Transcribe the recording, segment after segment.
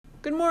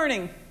Good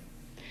morning.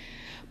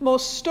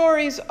 Most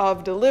stories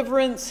of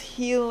deliverance,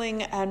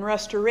 healing, and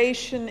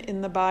restoration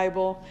in the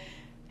Bible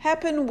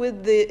happen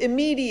with the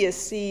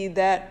immediacy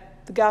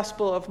that the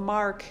Gospel of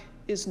Mark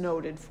is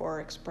noted for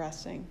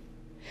expressing.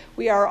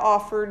 We are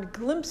offered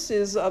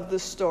glimpses of the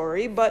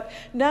story, but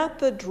not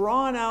the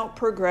drawn-out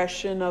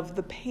progression of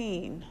the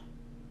pain.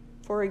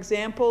 For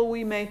example,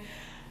 we may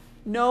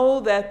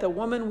know that the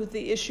woman with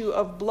the issue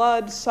of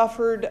blood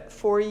suffered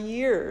for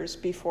years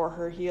before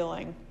her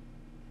healing.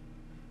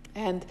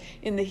 And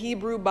in the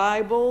Hebrew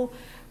Bible,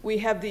 we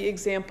have the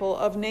example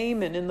of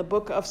Naaman in the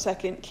book of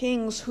 2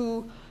 Kings,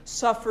 who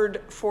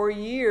suffered for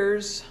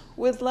years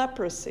with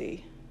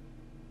leprosy.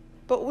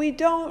 But we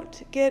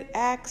don't get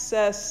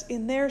access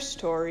in their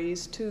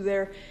stories to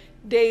their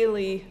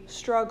daily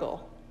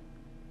struggle.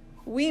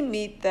 We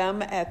meet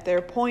them at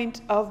their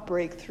point of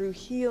breakthrough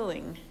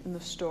healing in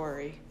the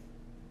story.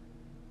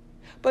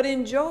 But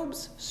in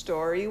Job's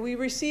story, we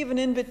receive an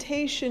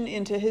invitation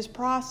into his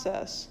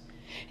process.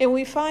 And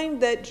we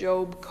find that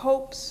Job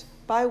copes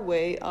by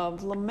way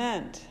of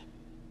lament.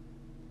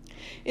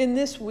 In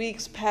this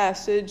week's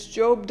passage,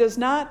 Job does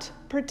not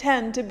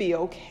pretend to be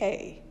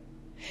okay.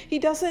 He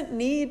doesn't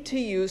need to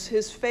use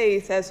his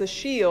faith as a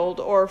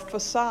shield or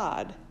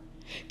facade,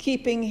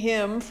 keeping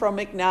him from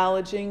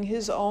acknowledging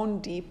his own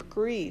deep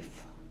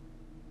grief.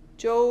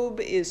 Job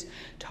is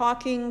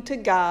talking to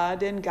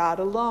God and God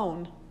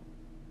alone.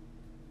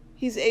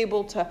 He's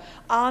able to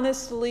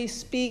honestly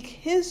speak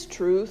his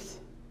truth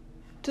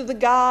to the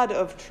God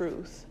of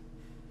truth.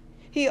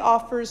 He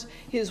offers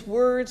his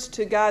words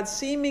to God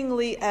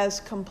seemingly as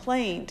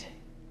complaint,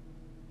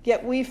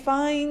 yet we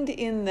find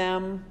in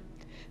them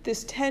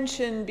this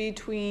tension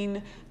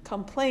between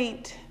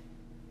complaint,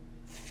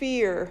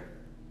 fear,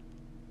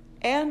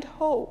 and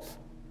hope.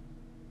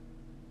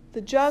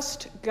 The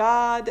just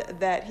God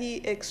that he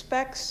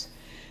expects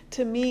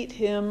to meet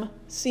him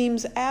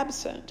seems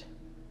absent,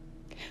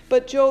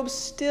 but Job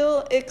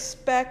still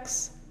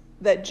expects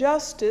that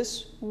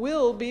justice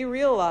will be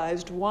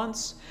realized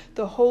once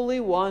the Holy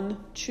One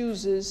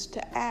chooses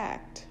to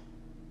act.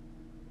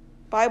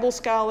 Bible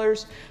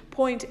scholars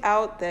point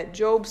out that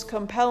Job's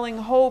compelling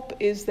hope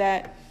is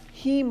that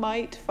he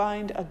might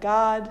find a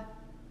God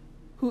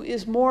who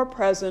is more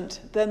present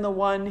than the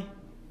one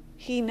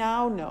he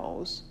now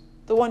knows,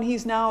 the one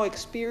he's now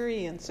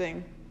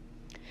experiencing.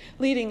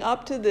 Leading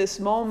up to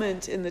this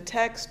moment in the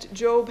text,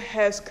 Job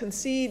has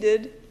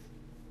conceded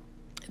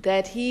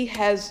that he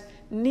has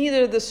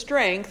neither the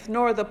strength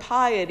nor the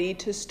piety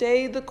to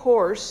stay the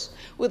course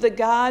with a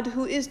God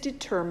who is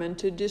determined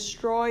to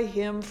destroy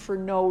him for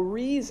no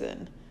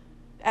reason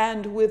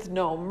and with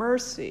no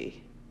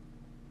mercy.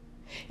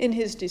 In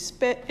his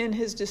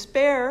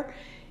despair,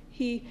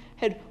 he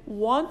had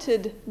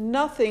wanted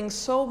nothing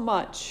so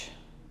much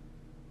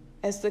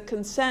as the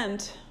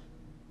consent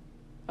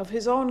of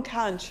his own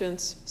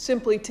conscience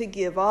simply to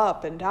give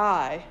up and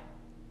die.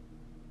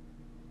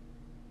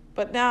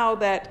 But now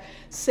that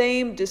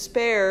same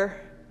despair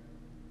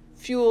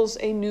fuels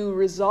a new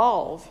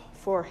resolve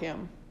for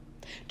him.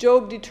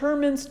 Job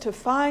determines to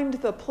find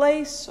the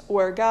place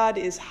where God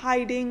is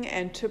hiding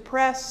and to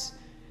press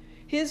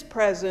his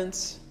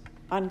presence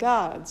on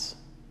God's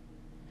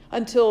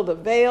until the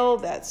veil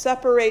that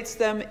separates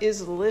them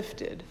is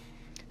lifted.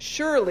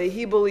 Surely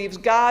he believes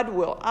God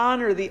will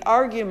honor the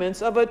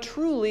arguments of a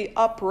truly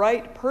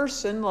upright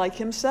person like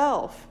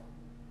himself.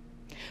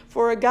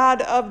 For a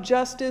God of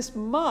justice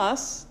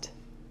must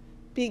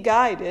be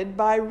guided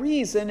by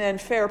reason and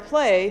fair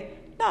play,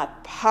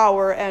 not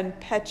power and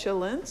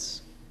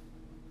petulance.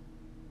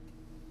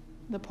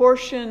 In the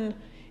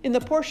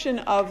portion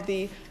of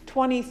the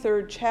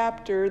 23rd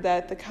chapter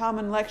that the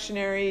Common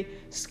Lectionary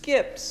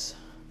skips,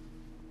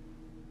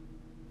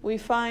 we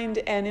find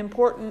an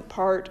important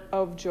part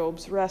of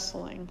Job's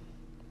wrestling.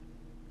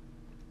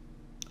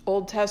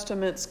 Old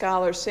Testament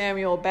scholar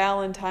Samuel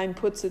Ballantyne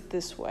puts it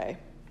this way,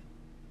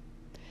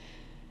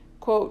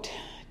 quote,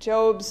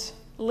 Job's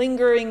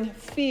lingering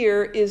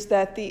fear is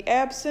that the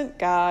absent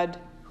God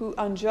who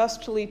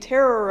unjustly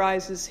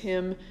terrorizes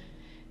him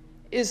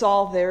is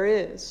all there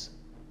is.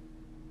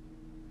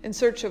 In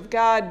search of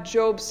God,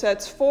 Job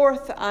sets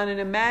forth on an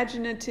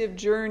imaginative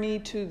journey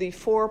to the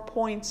 4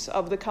 points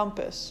of the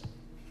compass.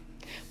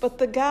 But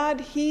the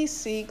God he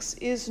seeks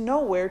is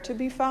nowhere to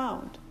be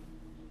found.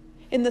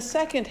 In the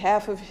second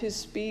half of his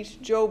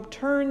speech, Job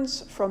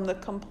turns from the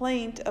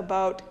complaint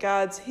about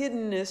God's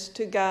hiddenness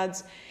to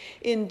God's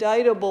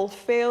indictable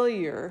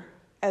failure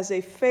as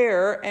a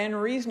fair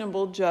and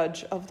reasonable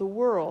judge of the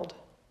world.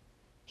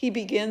 He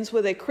begins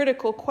with a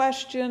critical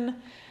question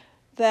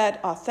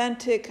that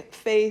authentic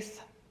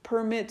faith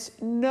permits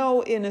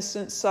no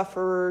innocent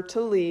sufferer to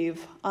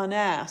leave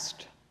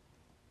unasked.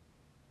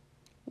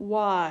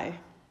 Why?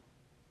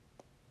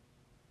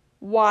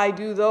 Why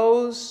do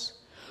those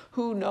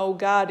who know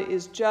God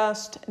is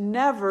just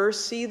never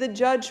see the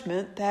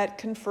judgment that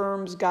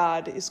confirms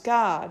God is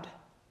God?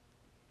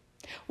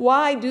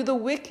 Why do the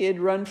wicked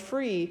run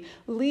free,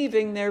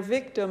 leaving their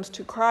victims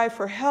to cry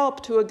for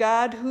help to a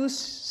God who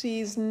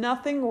sees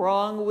nothing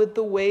wrong with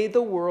the way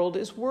the world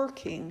is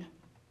working?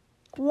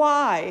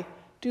 Why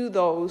do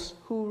those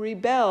who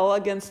rebel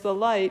against the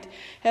light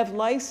have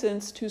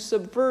license to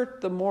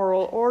subvert the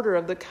moral order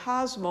of the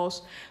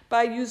cosmos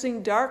by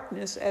using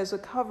darkness as a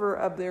cover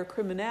of their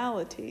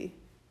criminality?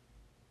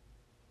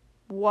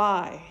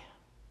 Why?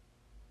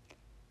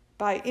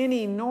 By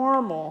any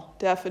normal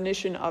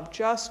definition of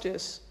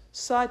justice,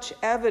 such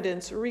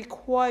evidence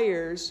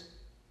requires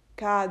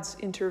God's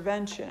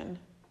intervention.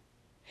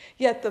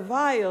 Yet the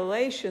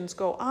violations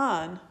go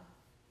on,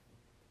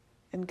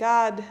 and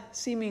God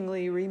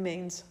seemingly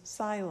remains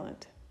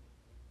silent.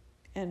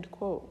 End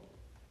quote.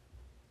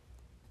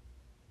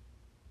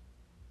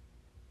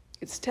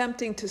 It's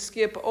tempting to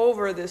skip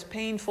over this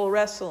painful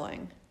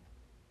wrestling.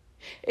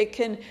 It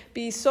can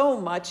be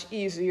so much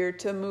easier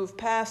to move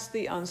past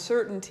the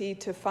uncertainty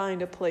to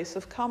find a place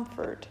of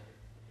comfort,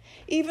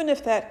 even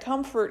if that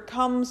comfort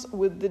comes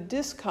with the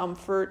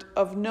discomfort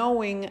of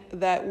knowing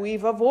that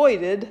we've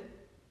avoided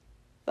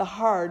the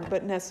hard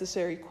but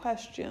necessary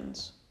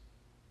questions.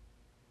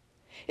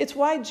 It's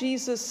why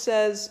Jesus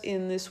says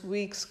in this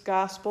week's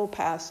gospel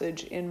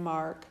passage in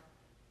Mark,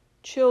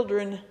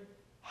 "Children,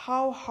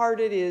 how hard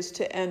it is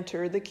to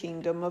enter the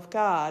kingdom of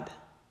God."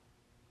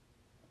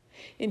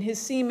 In his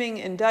seeming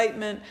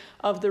indictment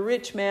of the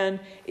rich man,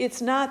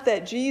 it's not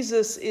that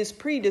Jesus is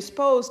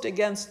predisposed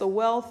against the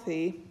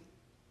wealthy.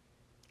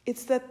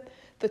 It's that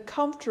the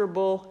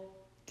comfortable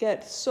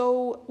get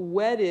so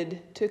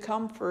wedded to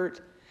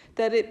comfort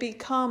that it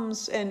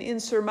becomes an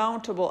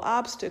insurmountable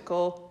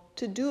obstacle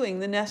to doing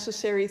the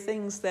necessary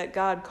things that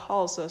God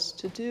calls us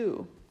to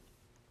do.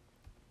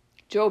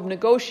 Job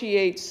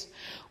negotiates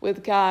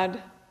with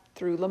God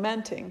through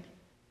lamenting.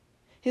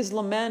 His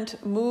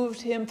lament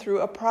moved him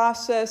through a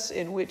process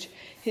in which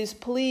his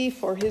plea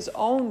for his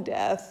own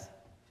death,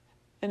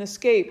 an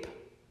escape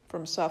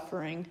from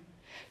suffering,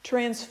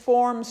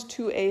 transforms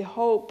to a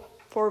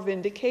hope for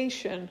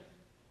vindication,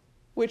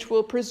 which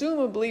will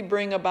presumably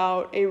bring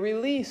about a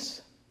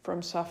release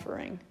from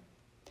suffering.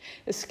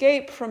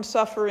 Escape from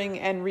suffering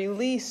and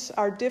release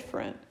are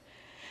different.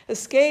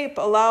 Escape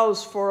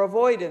allows for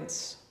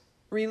avoidance.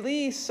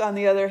 Release, on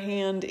the other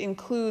hand,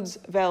 includes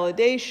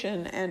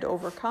validation and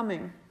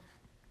overcoming.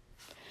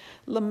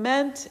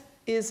 Lament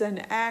is an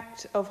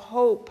act of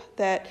hope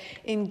that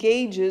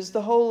engages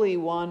the Holy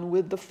One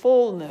with the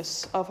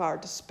fullness of our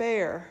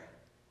despair.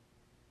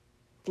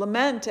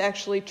 Lament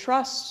actually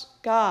trusts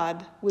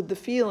God with the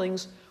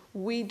feelings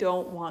we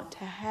don't want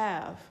to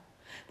have.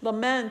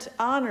 Lament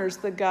honors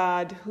the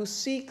God who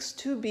seeks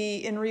to be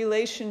in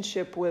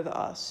relationship with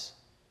us,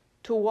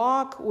 to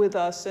walk with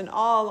us in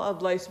all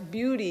of life's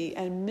beauty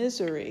and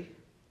misery.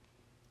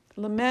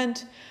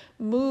 Lament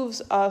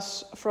moves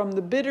us from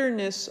the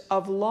bitterness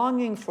of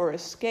longing for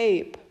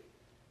escape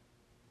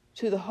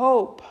to the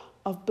hope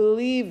of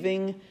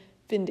believing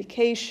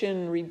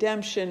vindication,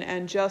 redemption,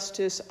 and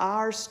justice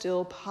are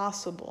still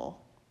possible.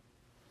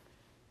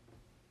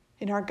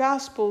 In our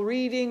gospel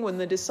reading, when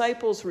the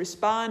disciples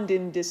respond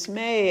in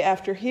dismay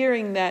after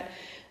hearing that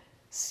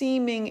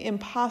seeming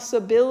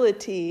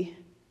impossibility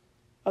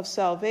of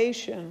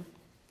salvation,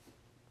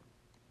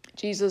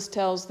 Jesus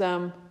tells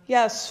them,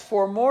 yes,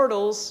 for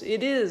mortals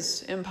it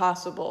is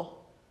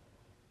impossible,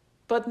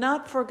 but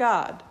not for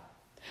God.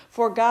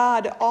 For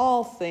God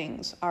all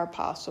things are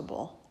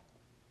possible.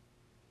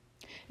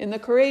 In the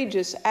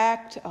courageous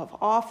act of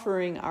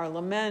offering our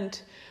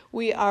lament,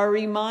 we are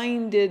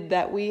reminded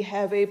that we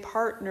have a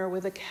partner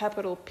with a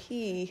capital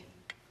P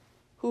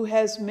who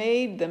has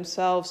made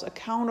themselves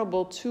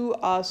accountable to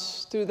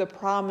us through the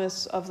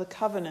promise of the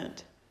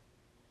covenant.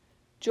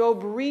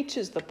 Job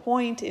reaches the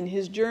point in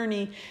his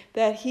journey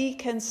that he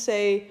can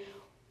say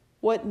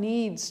what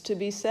needs to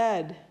be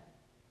said.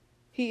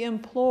 He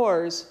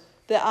implores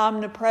the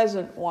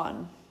omnipresent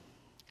one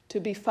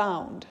to be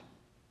found.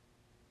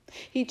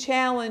 He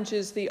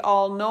challenges the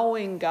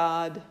all-knowing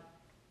God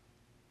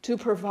to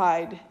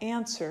provide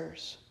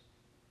answers.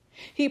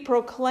 He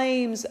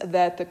proclaims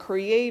that the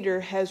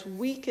Creator has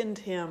weakened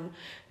him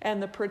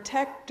and the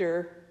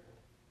Protector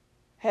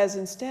has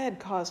instead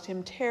caused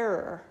him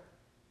terror.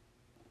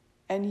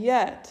 And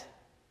yet,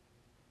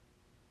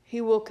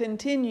 he will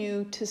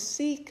continue to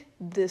seek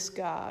this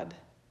God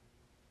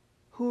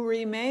who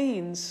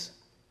remains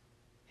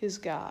his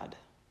God.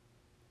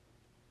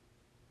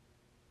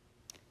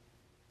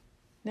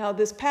 Now,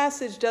 this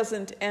passage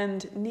doesn't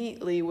end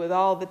neatly with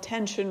all the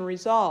tension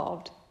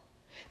resolved.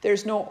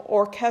 There's no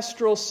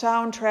orchestral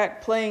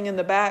soundtrack playing in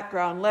the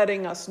background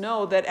letting us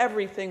know that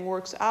everything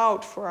works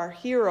out for our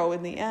hero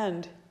in the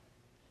end.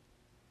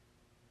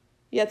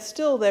 Yet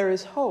still there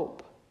is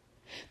hope.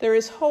 There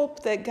is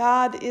hope that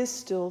God is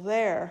still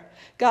there.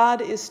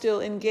 God is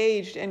still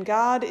engaged, and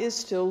God is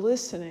still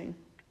listening.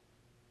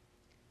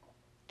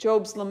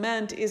 Job's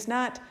lament is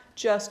not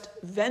just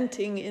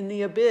venting in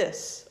the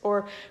abyss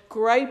or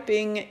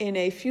griping in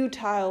a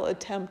futile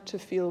attempt to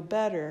feel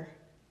better.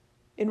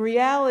 In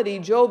reality,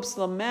 Job's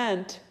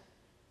lament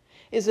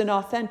is an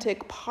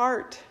authentic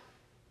part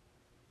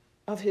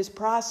of his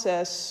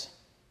process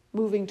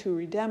moving to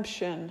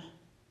redemption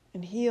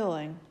and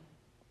healing.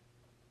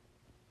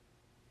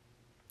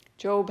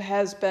 Job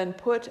has been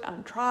put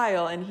on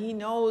trial, and he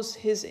knows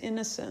his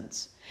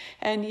innocence,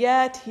 and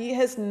yet he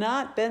has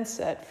not been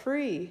set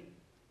free.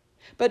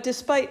 But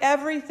despite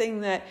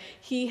everything that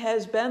he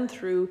has been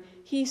through,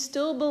 he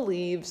still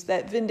believes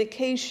that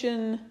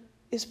vindication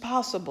is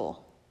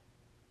possible.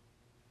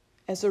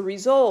 As a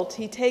result,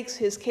 he takes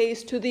his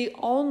case to the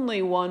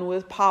only one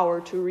with power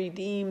to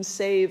redeem,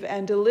 save,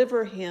 and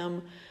deliver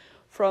him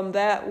from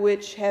that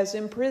which has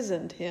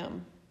imprisoned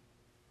him.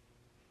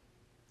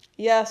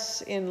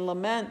 Yes, in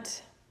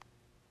lament,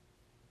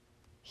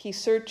 he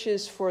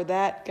searches for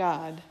that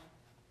God.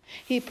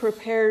 He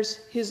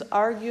prepares his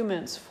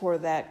arguments for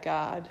that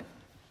God.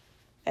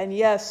 And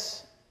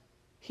yes,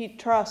 he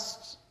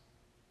trusts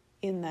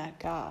in that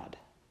God.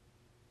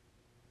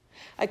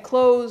 I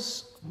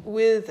close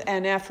with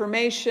an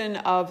affirmation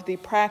of the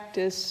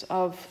practice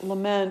of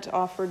lament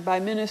offered by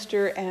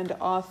minister and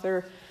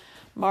author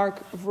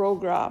Mark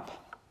Vrogrop.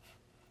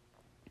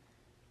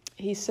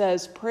 He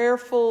says,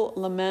 "Prayerful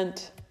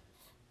lament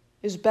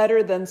is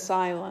better than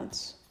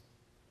silence.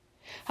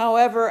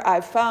 However,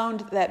 I've found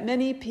that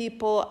many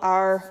people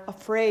are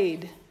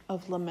afraid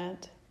of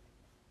lament.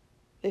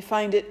 They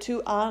find it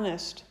too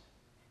honest,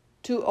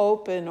 too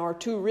open, or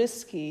too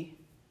risky.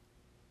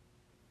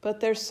 But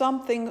there's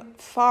something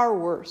far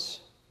worse: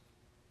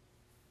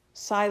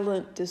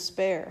 silent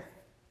despair.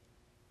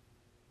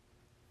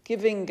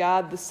 Giving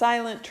God the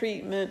silent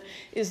treatment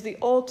is the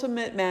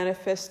ultimate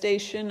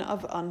manifestation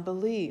of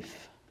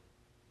unbelief.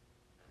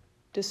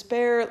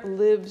 Despair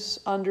lives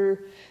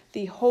under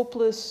the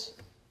hopeless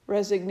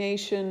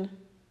resignation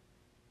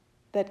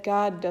that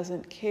God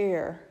doesn't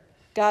care,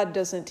 God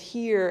doesn't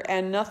hear,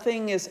 and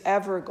nothing is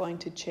ever going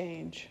to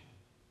change.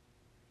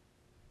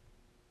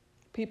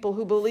 People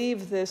who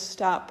believe this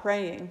stop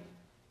praying.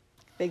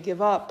 They give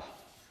up.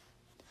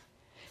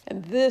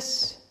 And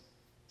this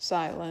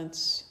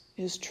silence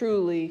is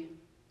truly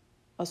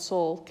a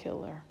soul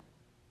killer."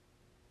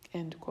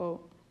 End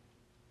quote.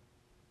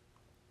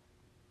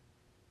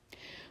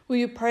 Will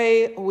you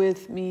pray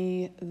with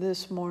me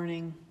this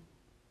morning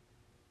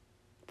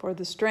for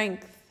the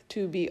strength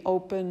to be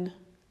open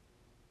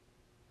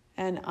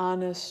and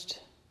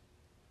honest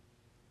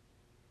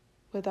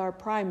with our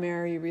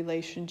primary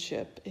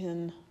relationship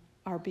in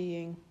our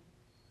being,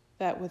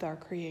 that with our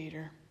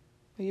Creator?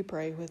 Will you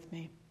pray with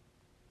me?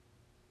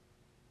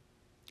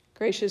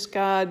 Gracious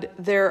God,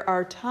 there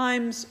are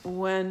times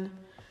when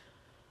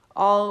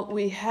all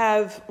we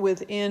have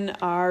within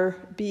our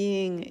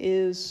being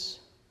is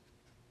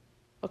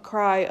a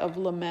cry of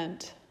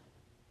lament.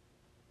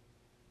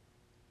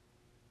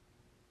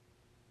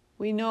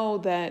 We know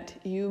that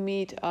you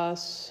meet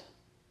us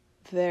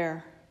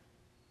there.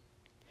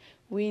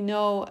 We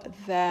know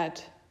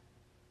that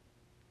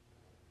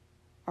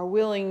our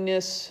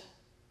willingness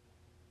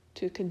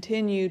to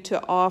continue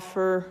to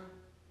offer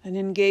an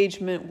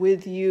engagement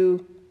with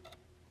you,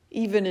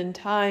 even in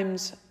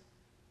times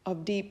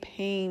of deep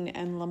pain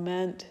and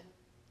lament,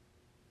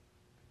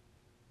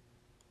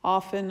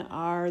 often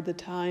are the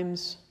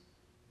times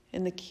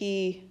and the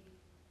key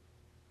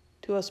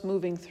to us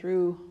moving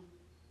through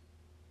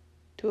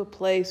to a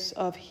place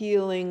of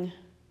healing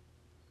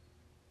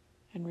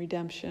and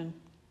redemption.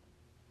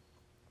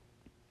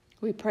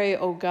 We pray,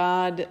 O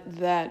God,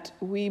 that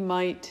we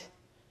might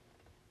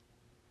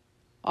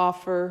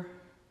offer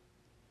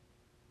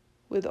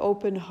with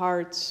open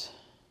hearts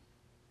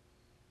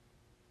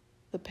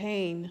the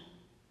pain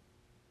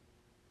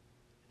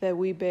that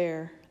we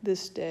bear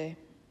this day.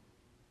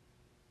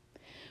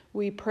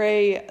 We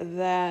pray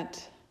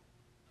that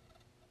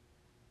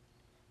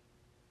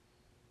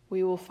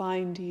we will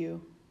find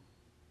you,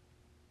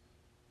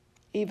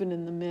 even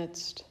in the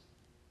midst,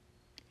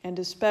 and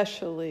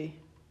especially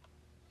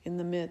in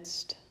the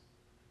midst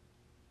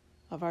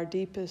of our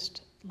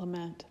deepest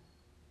lament.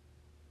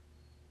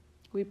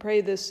 We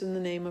pray this in the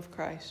name of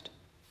Christ.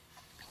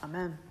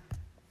 Amen.